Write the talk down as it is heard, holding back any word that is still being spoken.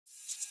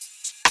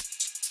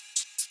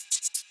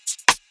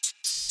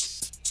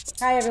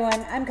Hi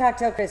everyone, I'm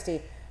Cocktail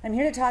Christy. I'm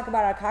here to talk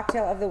about our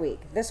cocktail of the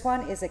week. This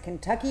one is a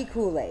Kentucky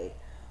Kool-Aid.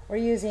 We're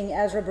using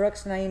Ezra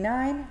Brooks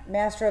 99,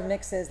 Master of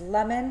Mixes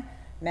lemon,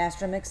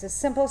 Master of Mixes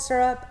simple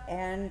syrup,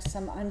 and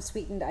some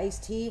unsweetened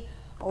iced tea,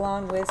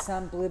 along with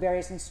some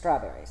blueberries and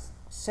strawberries.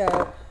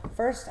 So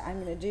first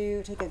I'm going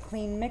to take a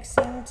clean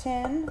mixing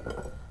tin,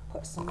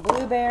 put some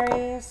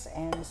blueberries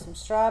and some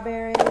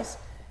strawberries,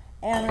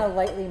 and I'm going to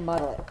lightly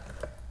muddle it.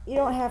 You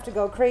don't have to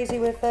go crazy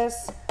with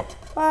this,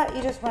 but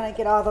you just want to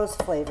get all those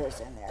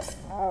flavors in there.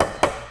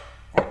 Okay,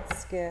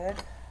 that's good.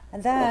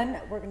 And then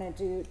we're going to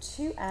do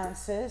 2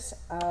 ounces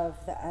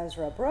of the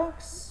Ezra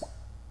Brooks,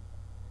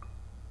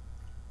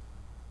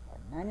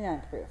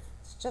 99 proof.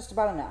 It's just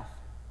about enough.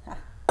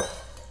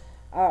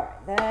 All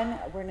right, then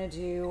we're going to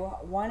do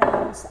 1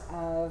 ounce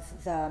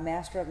of the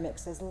Master of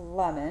Mixes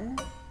lemon,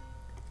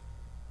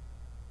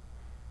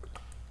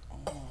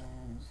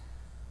 and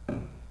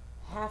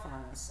 ½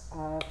 ounce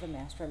of the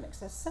Master of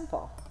Mixes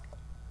simple.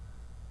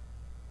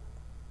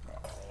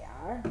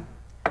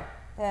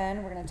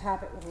 Then we're going to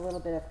top it with a little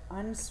bit of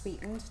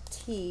unsweetened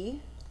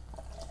tea.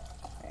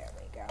 There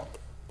we go.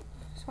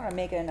 Just want to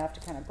make it enough to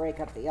kind of break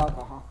up the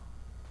alcohol.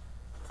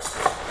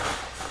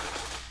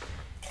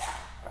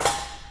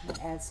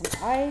 Add some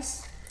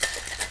ice.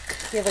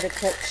 Give it a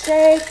quick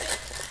shake.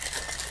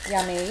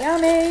 Yummy,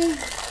 yummy.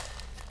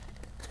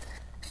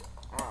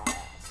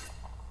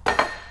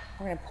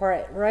 We're going to pour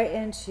it right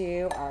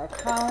into our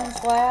Collins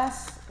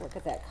glass. Look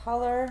at that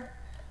color.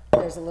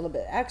 There's a little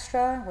bit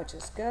extra, which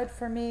is good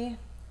for me.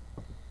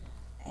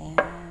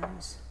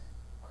 And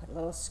put a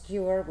little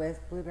skewer with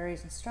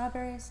blueberries and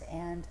strawberries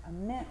and a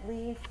mint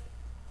leaf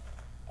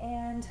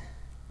and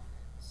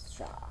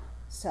straw.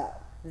 So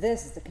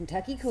this is the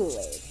Kentucky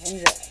Kool-Aid.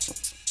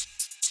 Enjoy.